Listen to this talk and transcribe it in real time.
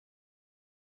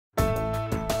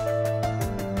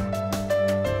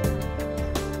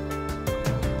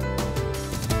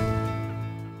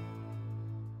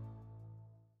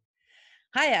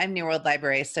Hi, I'm New World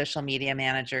Library's social media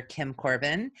manager, Kim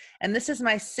Corbin, and this is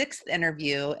my sixth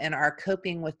interview in our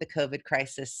Coping with the COVID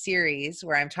Crisis series,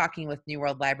 where I'm talking with New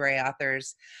World Library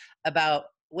authors about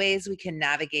ways we can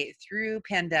navigate through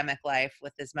pandemic life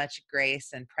with as much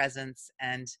grace and presence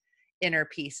and inner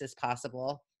peace as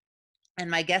possible. And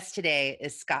my guest today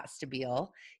is Scott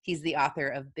Stabile. He's the author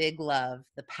of Big Love,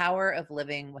 The Power of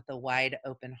Living with a Wide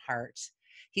Open Heart.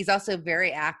 He's also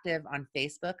very active on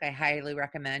Facebook. I highly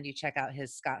recommend you check out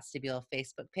his Scott Stabile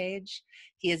Facebook page.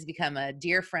 He has become a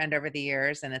dear friend over the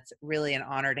years, and it's really an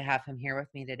honor to have him here with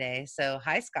me today. So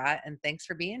hi, Scott, and thanks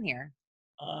for being here.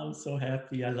 I'm so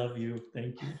happy. I love you.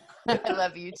 Thank you. I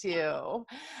love you too.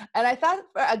 And I thought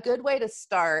a good way to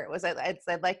start was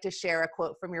I'd like to share a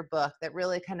quote from your book that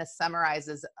really kind of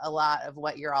summarizes a lot of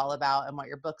what you're all about and what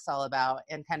your book's all about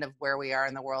and kind of where we are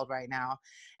in the world right now.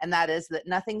 And that is that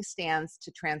nothing stands to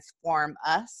transform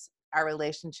us, our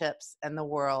relationships, and the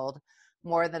world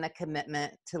more than a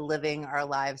commitment to living our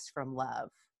lives from love.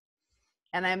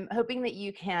 And I'm hoping that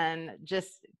you can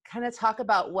just kind of talk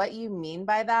about what you mean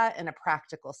by that in a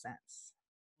practical sense.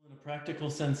 In a practical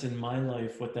sense, in my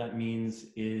life, what that means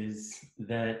is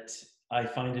that I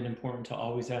find it important to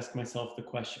always ask myself the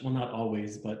question, well, not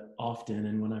always, but often,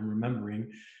 and when I'm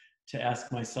remembering, to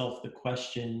ask myself the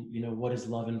question, what is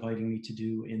love inviting me to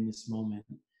do in this moment?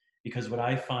 Because what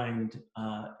I find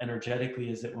energetically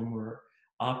is that when we're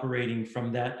operating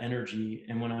from that energy,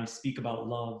 and when I speak about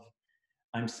love,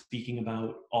 I'm speaking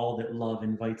about all that love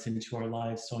invites into our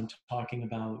lives. So I'm talking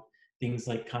about things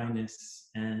like kindness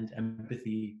and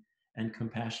empathy and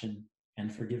compassion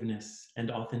and forgiveness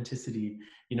and authenticity.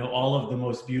 All of the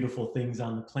most beautiful things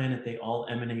on the planet, they all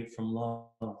emanate from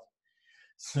love.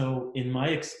 So in my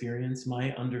experience,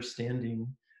 my understanding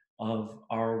of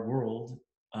our world,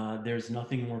 there's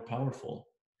nothing more powerful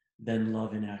than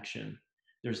love in action.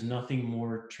 There's nothing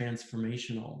more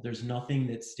transformational. There's nothing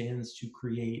that stands to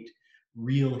create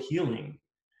real healing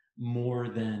more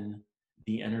than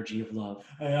the energy of love.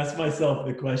 I ask myself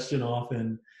the question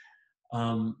often,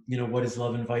 what is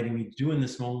love inviting me to do in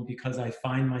this moment? Because I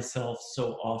find myself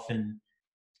so often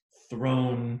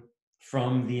thrown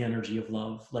from the energy of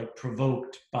love, like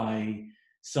provoked by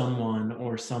someone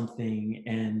or something.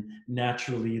 And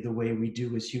naturally, the way we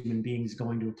do as human beings,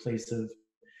 going to a place of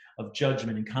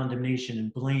judgment and condemnation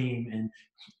and blame and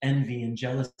envy and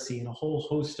jealousy and a whole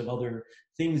host of other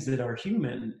things that are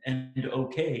human and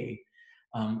okay.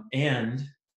 And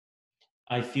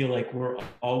I feel like we're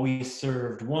always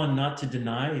served, one, not to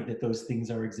deny that those things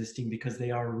are existing because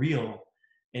they are real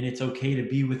and it's okay to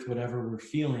be with whatever we're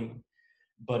feeling,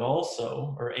 but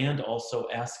also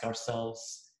ask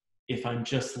ourselves, if I'm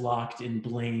just locked in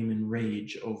blame and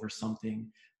rage over something,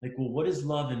 like, well, what is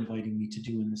love inviting me to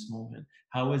do in this moment?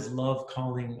 How is love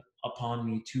calling upon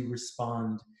me to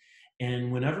respond?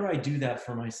 And whenever I do that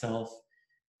for myself,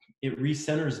 it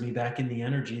recenters me back in the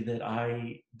energy that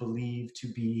I believe to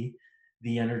be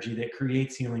the energy that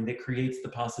creates healing, that creates the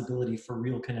possibility for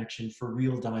real connection, for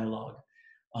real dialogue,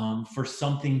 for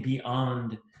something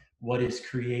beyond what is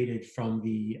created from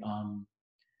the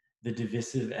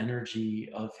divisive energy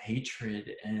of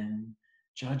hatred and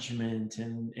judgment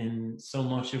and so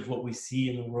much of what we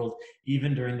see in the world,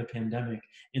 even during the pandemic.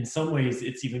 In some ways,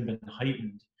 it's even been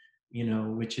heightened,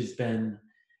 which has been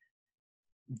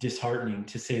disheartening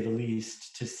to say the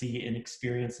least, to see and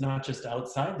experience, not just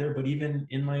outside there, but even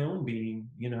in my own being,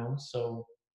 so.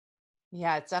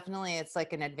 Yeah, it's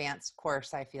like an advanced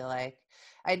course, I feel like.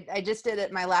 I just did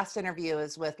it. My last interview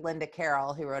is with Linda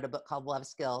Carroll, who wrote a book called Love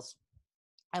Skills.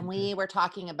 And Okay. we were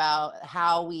talking about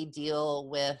how we deal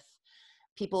with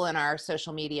people in our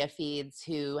social media feeds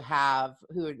who are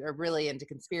really into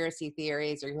conspiracy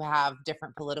theories or who have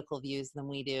different political views than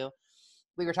we do.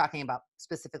 We were talking about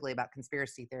specifically about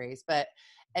conspiracy theories,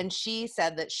 and she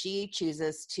said that she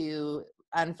chooses to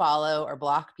unfollow or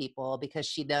block people because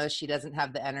she knows she doesn't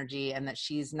have the energy and that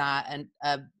she's not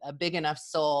a big enough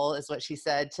soul, is what she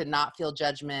said, to not feel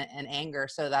judgment and anger.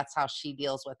 So that's how she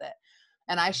deals with it.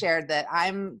 And I shared that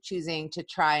I'm choosing to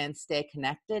try and stay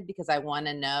connected because I want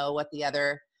to know what the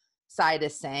other side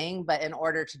is saying. But in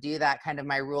order to do that, kind of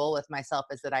my rule with myself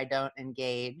is that I don't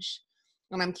engage.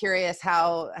 And I'm curious,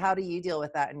 how do you deal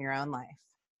with that in your own life?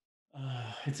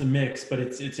 It's a mix, but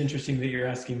it's interesting that you're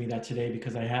asking me that today,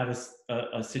 because I have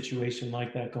a situation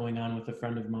like that going on with a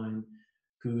friend of mine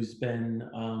who's been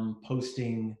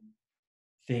posting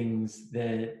things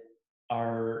that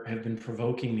have been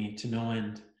provoking me to no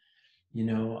end,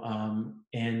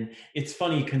 and it's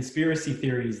funny, conspiracy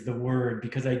theories, the word,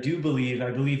 because I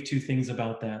believe two things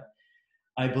about that.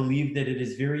 I believe that it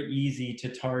is very easy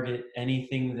to target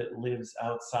anything that lives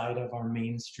outside of our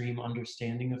mainstream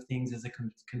understanding of things as a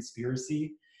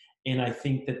conspiracy. And I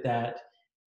think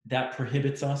that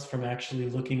prohibits us from actually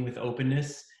looking with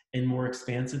openness and more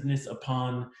expansiveness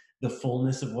upon the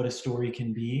fullness of what a story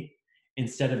can be,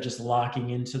 instead of just locking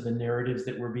into the narratives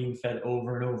that we're being fed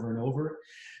over and over and over.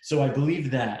 So I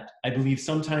believe that. I believe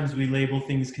sometimes we label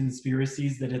things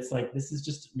conspiracies, that it's like, this is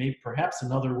just maybe perhaps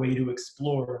another way to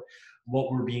explore what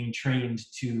we're being trained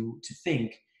to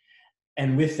think.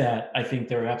 And with that, I think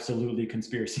there are absolutely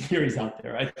conspiracy theories out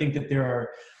there. I think that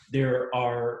there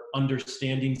are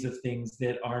understandings of things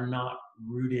that are not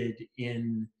rooted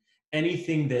in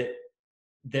anything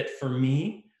that for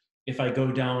me, if I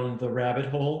go down the rabbit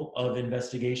hole of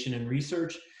investigation and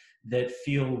research, that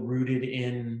feel rooted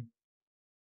in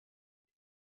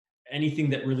anything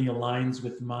that really aligns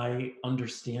with my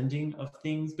understanding of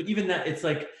things. But even that, it's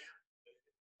like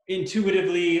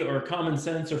intuitively or common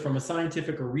sense or from a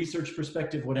scientific or research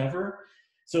perspective, whatever.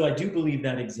 So I do believe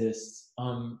that exists.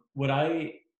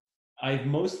 I've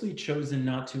mostly chosen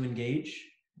not to engage.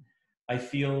 I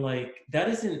feel like that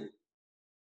isn't,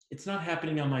 it's not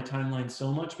happening on my timeline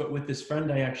so much, but with this friend,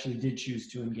 I actually did choose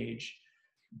to engage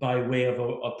by way of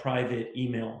a private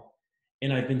email.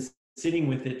 And I've been sitting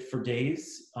with it for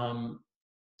days.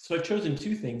 So I've chosen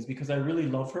two things, because I really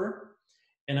love her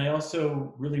and I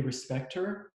also really respect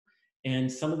her. And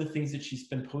some of the things that she's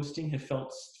been posting have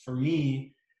felt, for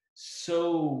me,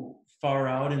 so far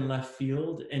out in left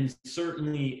field, and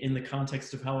certainly in the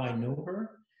context of how I know her.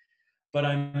 But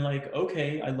I'm like,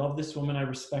 okay, I love this woman, I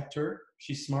respect her,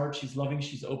 she's smart, she's loving,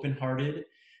 she's open-hearted.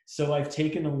 So I've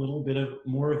taken a little bit of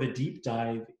more of a deep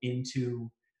dive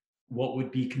into what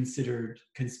would be considered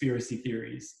conspiracy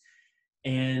theories,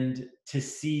 and to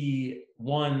see,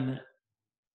 one,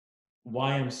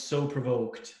 why I'm so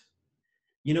provoked.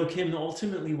 You know, Kim,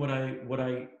 ultimately what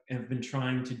I have been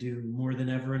trying to do more than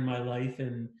ever in my life,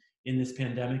 and in this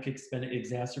pandemic it's been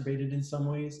exacerbated in some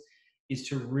ways, is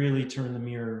to really turn the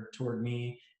mirror toward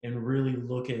me and really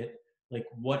look at, like,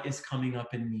 what is coming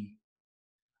up in me.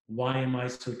 Why am I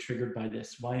so triggered by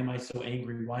this? Why am I so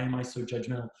angry? Why am I so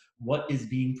judgmental? What is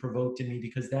being provoked in me?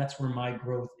 Because that's where my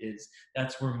growth is.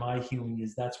 That's where my healing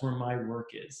is. That's where my work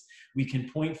is. We can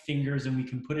point fingers and we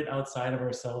can put it outside of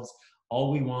ourselves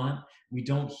all we want. We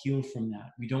don't heal from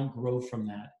that. We don't grow from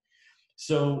that.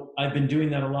 So I've been doing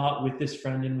that a lot with this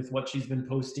friend and with what she's been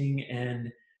posting. And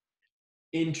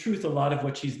in truth, a lot of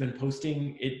what she's been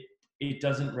posting, it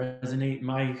doesn't resonate.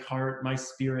 My heart, my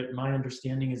spirit, my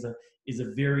understanding is a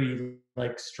very,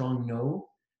 like, strong no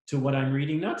to what I'm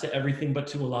reading, not to everything, but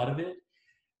to a lot of it.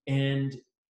 And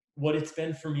what it's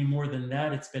been for me more than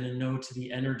that, it's been a no to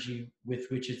the energy with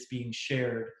which it's being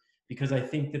shared, because I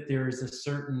think that there is a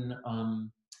certain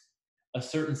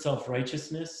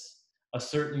self-righteousness, a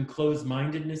certain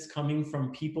closed-mindedness coming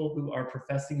from people who are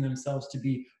professing themselves to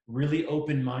be really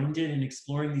open-minded and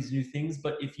exploring these new things.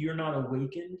 But if you're not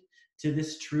awakened to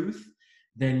this truth,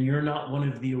 then you're not one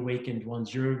of the awakened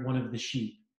ones. You're one of the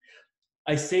sheep.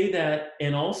 I say that,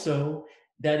 and also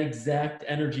that exact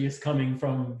energy is coming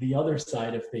from the other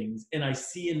side of things. And I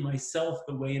see in myself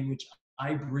the way in which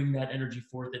I bring that energy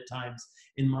forth at times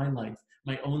in my life,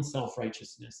 my own self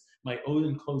righteousness, my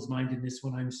own closed mindedness,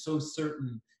 when I'm so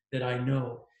certain that I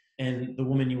know. And the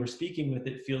woman you were speaking with,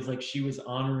 it feels like she was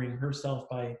honoring herself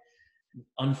by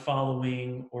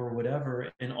unfollowing or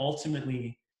whatever. And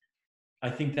ultimately, I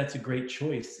think that's a great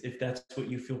choice if that's what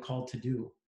you feel called to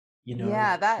do. You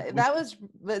Yeah, know, that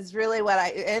was really what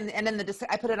and in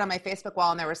I put it on my Facebook wall,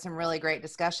 and there was some really great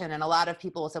discussion, and a lot of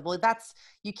people said, well, that's,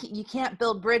 you can't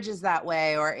build bridges that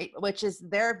way, or which is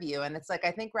their view. And it's like,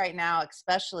 I think right now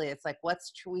especially, it's like,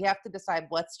 what's true, we have to decide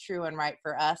what's true and right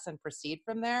for us and proceed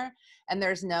from there, and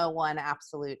there's no one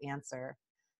absolute answer.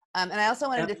 And I also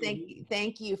wanted to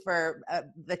thank you for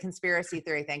the conspiracy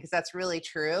theory thing, because that's really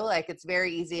true. Like, it's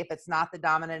very easy, if it's not the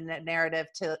dominant narrative,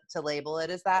 to label it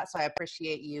as that. So I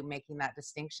appreciate you making that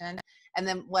distinction. And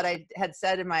then what I had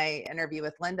said in my interview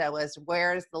with Linda was,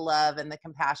 where's the love and the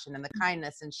compassion and the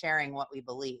kindness in sharing what we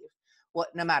believe,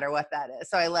 no matter what that is.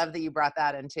 So I love that you brought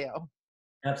that in too.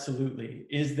 absolutely.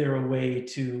 Is there a way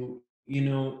to,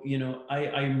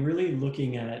 I'm really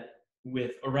looking at,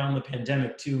 with around the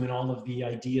pandemic too, and all of the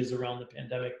ideas around the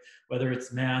pandemic, whether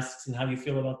it's masks and how you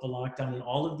feel about the lockdown and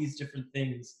all of these different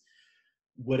things,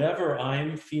 whatever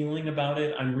I'm feeling about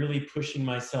it, I'm really pushing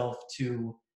myself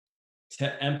to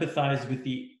empathize with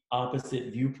the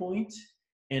opposite viewpoint,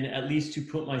 and at least to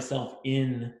put myself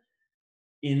in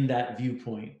that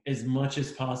viewpoint as much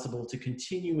as possible, to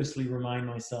continuously remind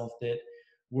myself that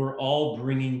we're all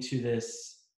bringing to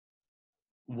this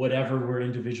whatever we're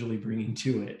individually bringing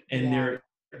to it. And Yeah.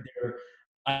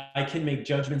 I can make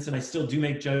judgments, and I still do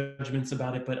make judgments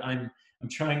about it, but I'm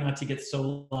trying not to get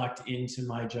so locked into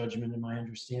my judgment and my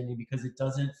understanding, because it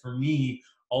doesn't, for me,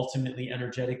 ultimately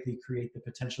energetically create the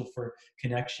potential for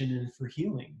connection and for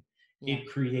healing. Yeah. It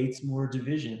creates more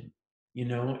division.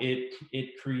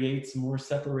 It creates more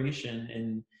separation,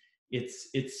 and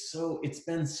it's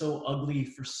been so ugly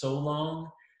for so long,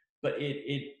 but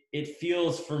it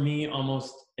feels for me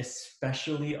almost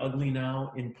especially ugly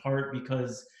now, in part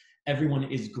because everyone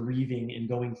is grieving and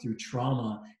going through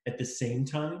trauma at the same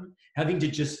time, having to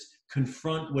just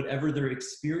confront whatever they're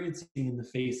experiencing in the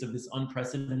face of this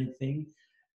unprecedented thing,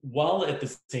 while at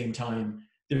the same time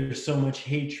there's so much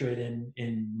hatred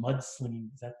and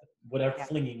mudslinging, is that whatever, Yeah.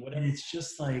 flinging, whatever. And it's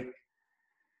just like,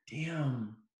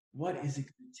 damn, what Yeah. is it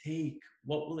going to take?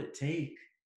 What will it take?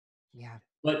 Yeah.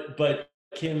 But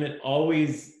Kim, it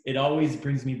always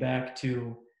brings me back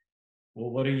to,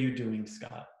 well, what are you doing,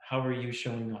 Scott? How are you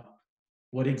showing up?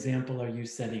 What example are you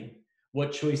setting?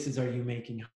 What choices are you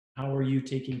making? How are you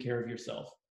taking care of yourself?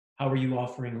 How are you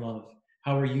offering love?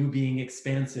 How are you being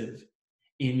expansive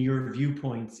in your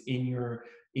viewpoints, in your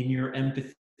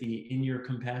empathy, in your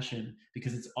compassion?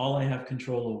 Because it's all I have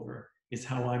control over, is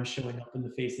how Yeah. I'm showing up in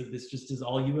the face of this, just as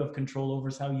all you have control over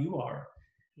is how you are.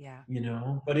 Yeah.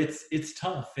 But it's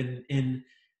tough. And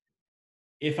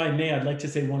if I may, I'd like to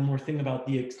say one more thing about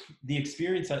the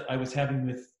experience I was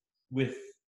having with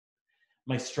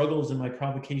my struggles and my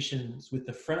provocations with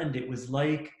a friend. It was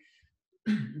like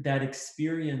that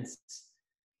experience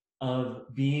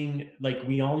of being, like,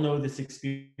 we all know this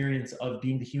experience of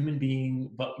being the human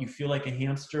being, but you feel like a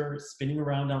hamster spinning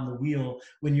around on the wheel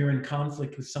when you're in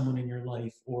conflict with someone in your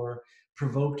life or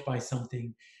provoked by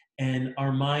something. And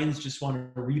our minds just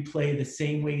want to replay the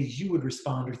same ways you would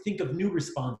respond, or think of new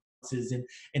responses,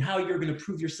 and how you're going to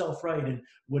prove yourself right, and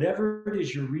whatever it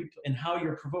is and how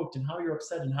you're provoked, and how you're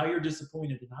upset, and how you're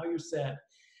disappointed, and how you're sad.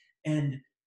 And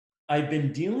I've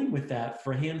been dealing with that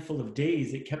for a handful of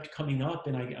days. It kept coming up,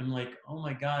 and I'm like, oh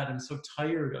my God, I'm so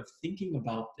tired of thinking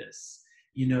about this,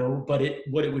 But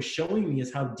what it was showing me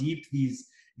is how deep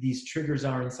these triggers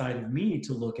are inside of me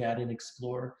to look at and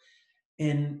explore.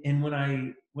 And when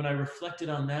I reflected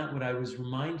on that, what I was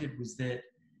reminded was that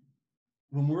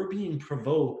when we're being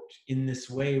provoked in this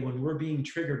way, when we're being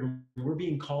triggered, when we're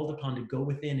being called upon to go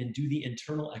within and do the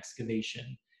internal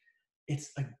excavation,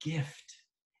 it's a gift,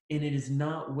 and it is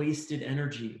not wasted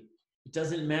energy. It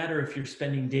doesn't matter if you're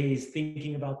spending days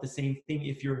thinking about the same thing.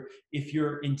 If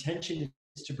your intention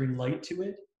is to bring light to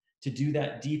it, to do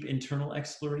that deep internal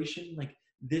exploration, like,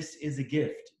 this is a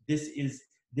gift.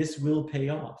 This will pay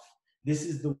off. This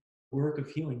is the work of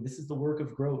healing. This is the work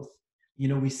of growth.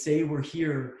 We say we're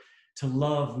here to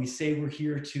love. We say we're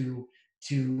here to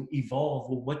evolve.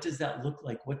 Well, what does that look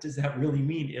like? What does that really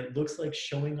mean? It looks like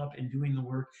showing up and doing the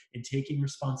work and taking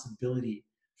responsibility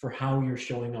for how you're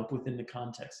showing up within the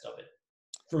context of it.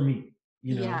 For me,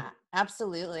 you Yeah, know?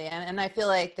 absolutely. And I feel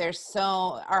like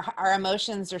our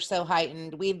emotions are so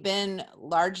heightened. We've been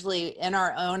largely in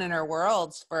our own inner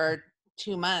worlds for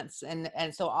 2 months,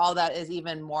 and so all that is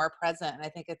even more present. And I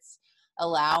think it's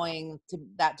allowing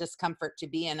that discomfort to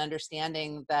be, and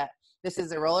understanding that this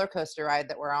is a roller coaster ride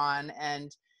that we're on,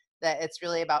 and that it's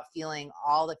really about feeling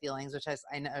all the feelings, which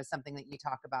I know is something that you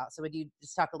talk about. So would you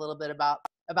just talk a little bit about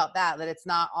that it's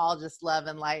not all just love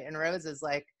and light and roses?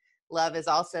 Like, love is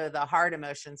also the hard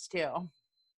emotions too.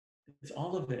 It's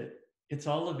all of it. It's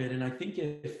all of it. And I think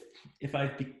if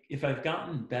I've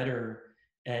gotten better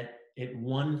at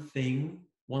one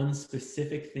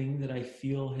specific thing that I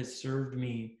feel has served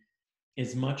me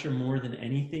as much or more than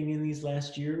anything in these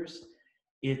last years,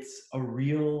 it's a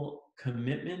real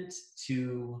commitment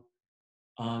to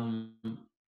um,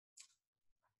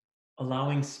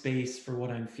 allowing space for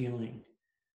what I'm feeling,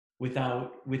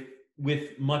 without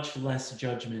with much less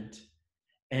judgment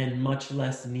and much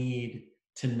less need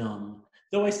to numb.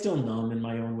 Though I still numb in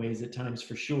my own ways at times,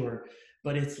 for sure,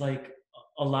 but it's like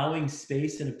allowing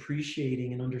space and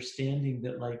appreciating and understanding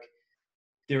that, like,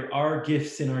 there are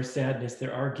gifts in our sadness,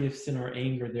 there are gifts in our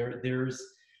anger, there's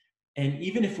and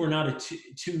even if we're not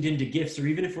tuned into gifts, or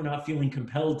even if we're not feeling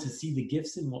compelled to see the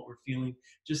gifts in what we're feeling,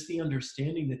 just the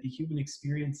understanding that the human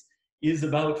experience is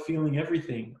about feeling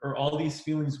everything, or all these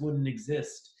feelings wouldn't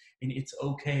exist, and it's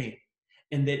okay.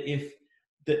 And that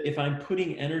if I'm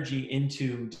putting energy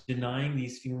into denying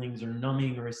these feelings, or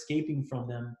numbing, or escaping from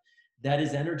them, that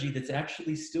is energy that's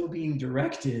actually still being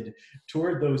directed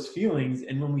toward those feelings.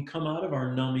 And when we come out of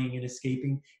our numbing and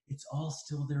escaping, it's all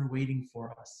still there waiting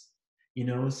for us.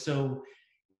 So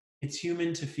it's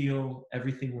human to feel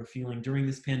everything we're feeling during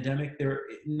this pandemic. There,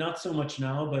 not so much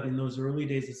now, but in those early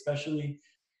days, especially,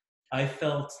 I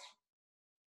felt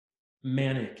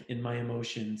manic in my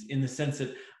emotions in the sense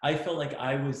that I felt like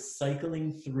I was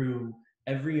cycling through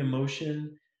every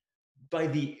emotion by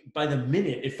the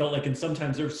minute. It felt like, and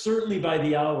sometimes, or certainly by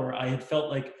the hour, I had felt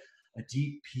like a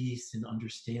deep peace and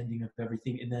understanding of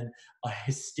everything, and then a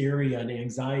hysteria and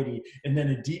anxiety, and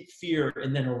then a deep fear,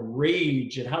 and then a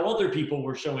rage at how other people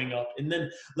were showing up, and then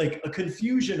like a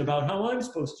confusion about how I'm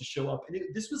supposed to show up. And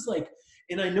this was like,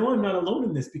 and I know I'm not alone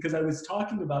in this because I was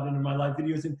talking about it in my live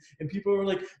videos, and people were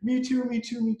like, me too, me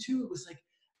too, me too. It was like,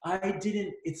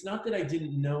 it's not that I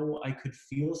didn't know I could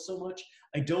feel so much.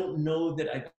 I don't know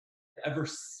that I ever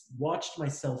watched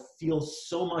myself feel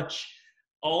so much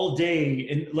all day,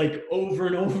 and like over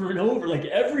and over and over, like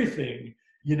everything,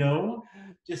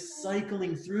 just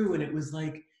cycling through. And it was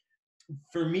like,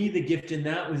 for me, the gift in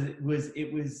that was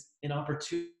an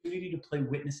opportunity to play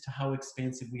witness to how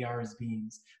expansive we are as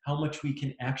beings, how much we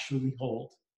can actually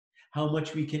hold, how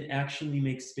much we can actually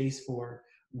make space for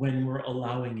when we're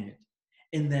allowing it,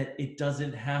 and that it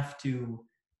doesn't have to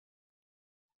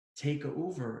take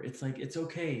over. It's like, it's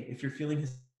okay. If you're feeling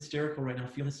hysterical right now,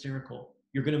 feel hysterical.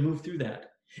 You're going to move through that.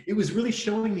 It was really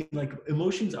showing me like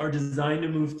emotions are designed to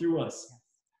move through us.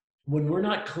 When we're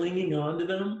not clinging on to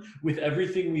them with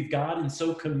everything we've got and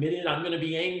so committed, I'm going to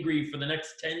be angry for the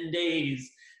next 10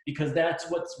 days because that's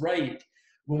what's right.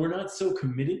 When we're not so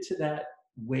committed to that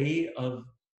way of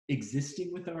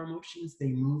existing with our emotions,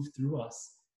 they move through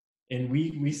us. And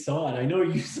we saw it. I know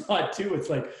you saw it too. It's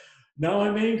like, now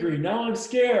I'm angry, now I'm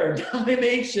scared, now I'm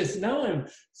anxious, now I'm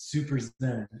super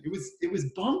zen. It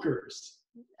was bonkers.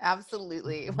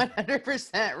 Absolutely.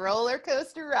 100% roller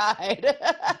coaster ride.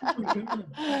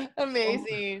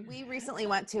 Amazing. We recently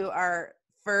went to our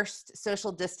first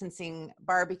social distancing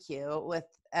barbecue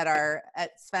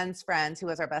at Sven's friends, who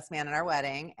was our best man at our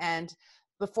wedding. And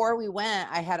before we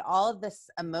went, I had all of this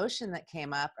emotion that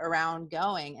came up around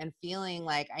going and feeling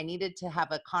like I needed to have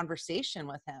a conversation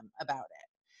with him about it.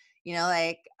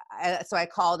 So I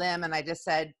called him and I just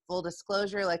said, full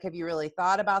disclosure, like, have you really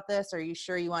thought about this? Are you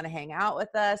sure you want to hang out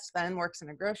with us? Sven works in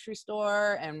a grocery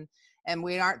store, and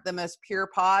we aren't the most pure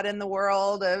pod in the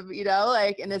world and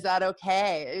is that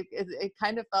okay? It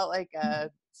kind of felt like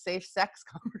a safe sex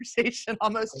conversation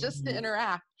almost, just to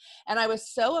interact. And I was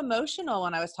so emotional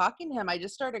when I was talking to him. I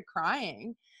just started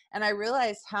crying, and I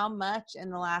realized how much in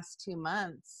the last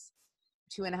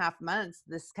 2.5 months,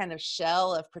 this kind of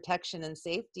shell of protection and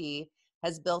safety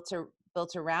has built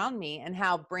around me, and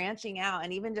how branching out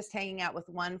and even just hanging out with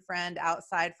one friend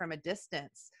outside from a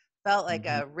distance felt like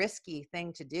a risky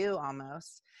thing to do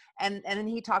almost. And then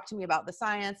he talked to me about the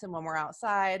science, and when we're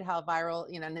outside, how viral,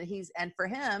 and for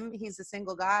him, he's a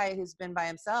single guy who's been by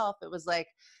himself. It was like,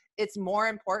 it's more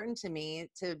important to me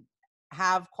to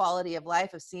have quality of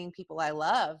life of seeing people I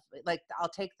love. Like, I'll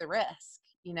take the risk.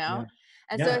 Yeah.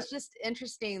 And so it's just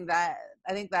interesting that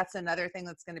I think that's another thing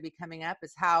that's going to be coming up,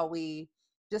 is how we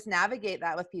just navigate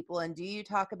that with people. And do you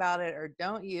talk about it or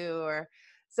don't you? Or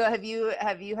so have you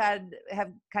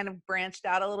kind of branched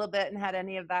out a little bit and had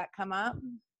any of that come up?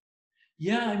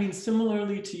 Yeah, I mean,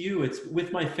 similarly to you, it's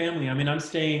with my family. I mean, I'm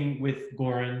staying with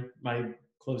Goran, my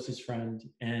closest friend,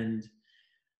 and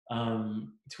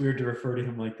it's weird to refer to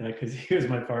him like that because he was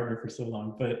my partner for so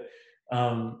long. But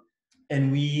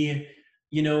and we,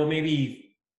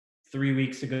 maybe 3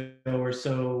 weeks ago or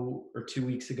so, or 2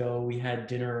 weeks ago, we had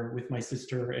dinner with my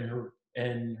sister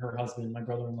and her husband, my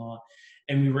brother-in-law,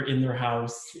 and we were in their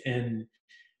house, and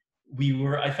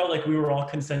I felt like we were all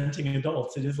consenting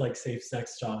adults. It is like safe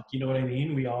sex talk. You know what I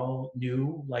mean? We all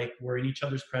knew, like, we're in each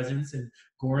other's presence, and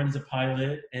Goran's a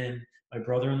pilot and my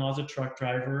brother-in-law's a truck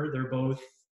driver. They're both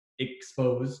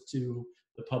exposed to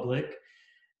the public.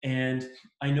 And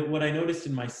what I noticed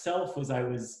in myself was I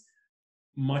was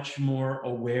much more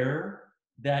aware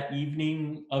that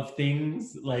evening of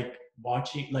things, like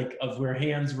watching, like, of where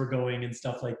hands were going and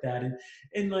stuff like that.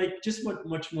 And like, just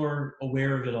much more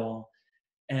aware of it all.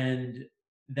 And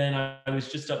then I was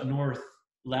just up north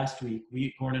last week.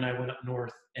 Gordon and I went up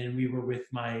north, and we were with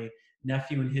my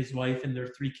nephew and his wife and their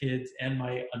 3 kids, and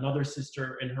my another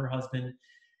sister and her husband.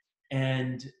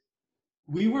 And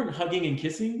we weren't hugging and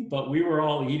kissing, but we were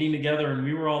all eating together and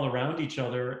we were all around each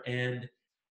other. And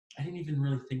I didn't even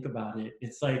really think about it.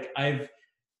 It's like, I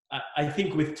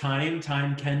think with time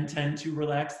can tend to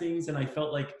relax things. And I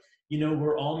felt like,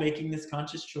 we're all making this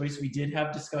conscious choice. We did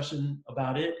have discussion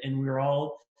about it, and we're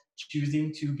all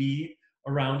choosing to be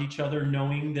around each other,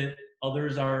 knowing that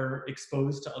others are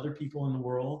exposed to other people in the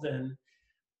world.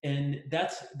 And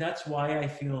that's why I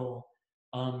feel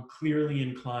clearly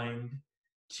inclined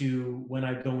to, when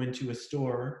I go into a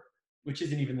store, which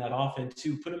isn't even that often,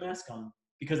 to put a mask on,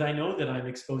 because I know that I'm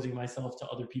exposing myself to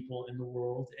other people in the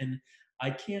world, and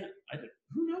I can't.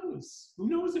 Who knows? Who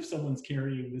knows if someone's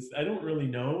carrying this? I don't really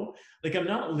know. Like, I'm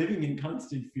not living in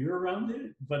constant fear around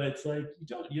it, but it's like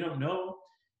you don't know,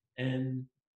 and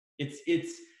it's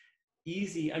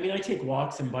easy. I mean, I take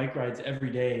walks and bike rides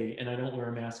every day, and I don't wear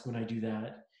a mask when I do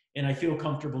that, and I feel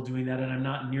comfortable doing that, and I'm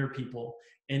not near people.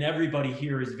 And everybody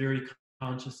here is very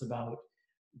conscious about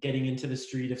getting into the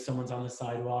street if someone's on the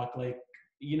sidewalk. Like,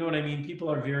 you know what I mean? People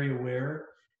are very aware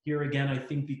here. Again, I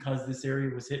think because this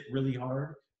area was hit really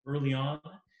hard early on.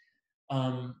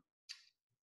 Um,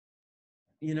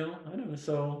 I don't know.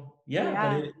 So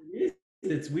yeah, but Yeah.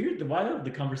 it's weird,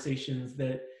 the conversations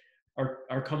that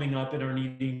are coming up and are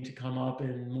needing to come up,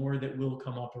 and more that will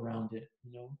come up around it.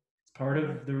 It's part Yeah.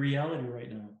 of the reality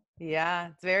right now. Yeah.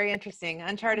 It's very interesting.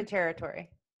 Uncharted territory.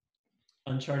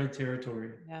 Uncharted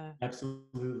territory. Yeah.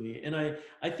 Absolutely. And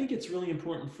I think it's really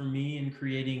important for me in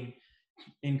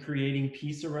creating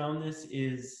peace around this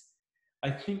is, I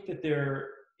think that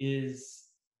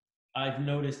I've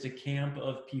noticed a camp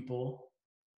of people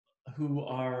who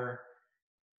are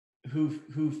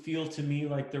who feel to me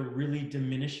like they're really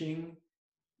diminishing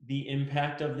the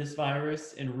impact of this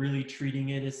virus and really treating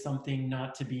it as something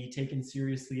not to be taken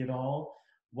seriously at all,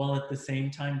 while at the same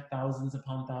time thousands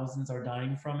upon thousands are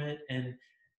dying from it and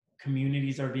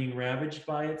communities are being ravaged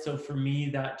by it. So for me,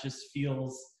 that just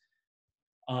feels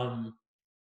um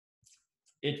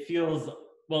it feels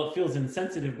it feels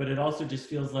insensitive, but it also just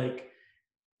feels like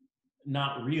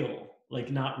not real, like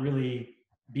not really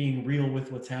being real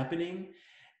with what's happening.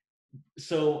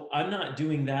 So I'm not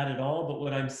doing that at all, but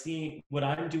what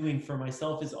I'm doing for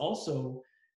myself is also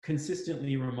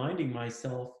consistently reminding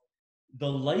myself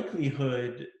the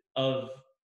likelihood of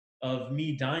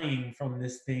me dying from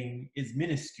this thing is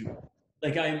minuscule.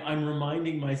 Like, I'm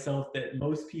reminding myself that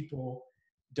most people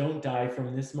don't die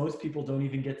from this. Most people don't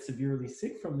even get severely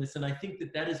sick from this. And I think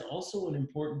that that is also an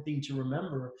important thing to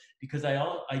remember, because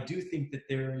I do think that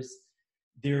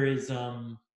there is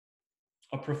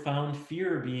a profound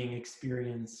fear being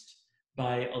experienced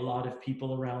by a lot of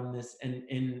people around this,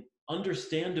 and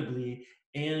understandably.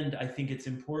 And I think it's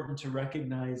important to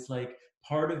recognize, like,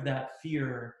 part of that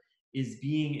fear is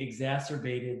being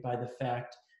exacerbated by the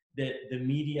fact that the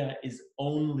media is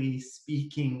only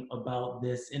speaking about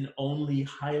this and only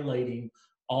highlighting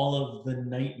all of the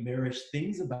nightmarish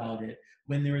things about it,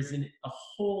 when there is a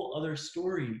whole other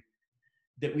story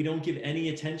that we don't give any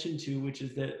attention to, which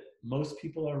is that most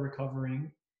people are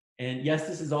recovering. And yes,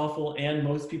 this is awful, and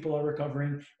most people are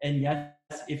recovering. And yes,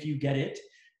 if you get it,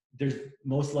 there's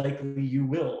most likely you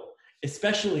will,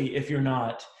 especially if you're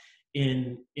not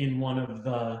in one of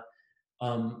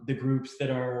the groups that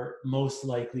are most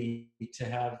likely to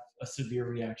have a severe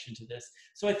reaction to this.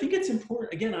 So I think it's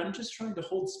important. Again, I'm just trying to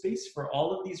hold space for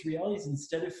all of these realities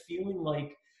instead of feeling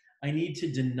like I need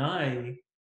to deny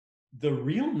the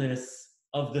realness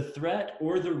of the threat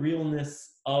or the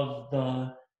realness of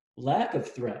the lack of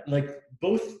threat. Like,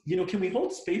 both, can we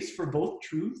hold space for both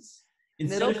truths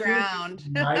instead Middle of feeling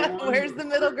ground. deny one? Where's the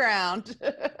middle ground?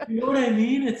 You know what I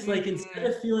mean? It's like, instead Mhm.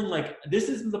 of feeling like this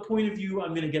isn't the point of view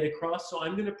I'm going to get across, so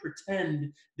I'm going to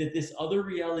pretend that this other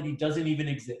reality doesn't even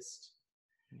exist.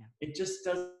 Yeah. It just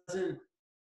doesn't.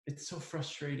 It's so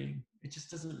frustrating. It just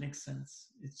doesn't make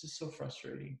sense. It's just so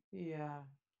frustrating. Yeah.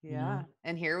 You know. Yeah.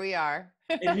 And here we are.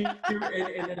 And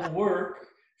in the work,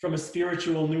 from a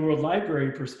spiritual New World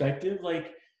Library perspective,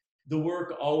 like, the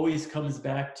work always comes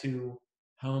back to,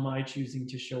 how am I choosing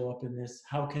to show up in this?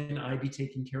 How can I be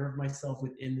taking care of myself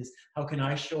within this? How can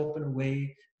I show up in a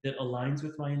way that aligns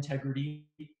with my integrity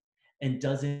and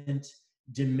doesn't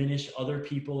diminish other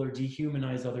people or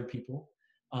dehumanize other people?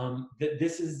 That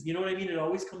this is, you know what I mean? It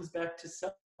always comes back to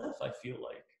self, I feel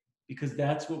like, because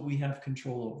that's what we have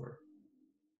control over.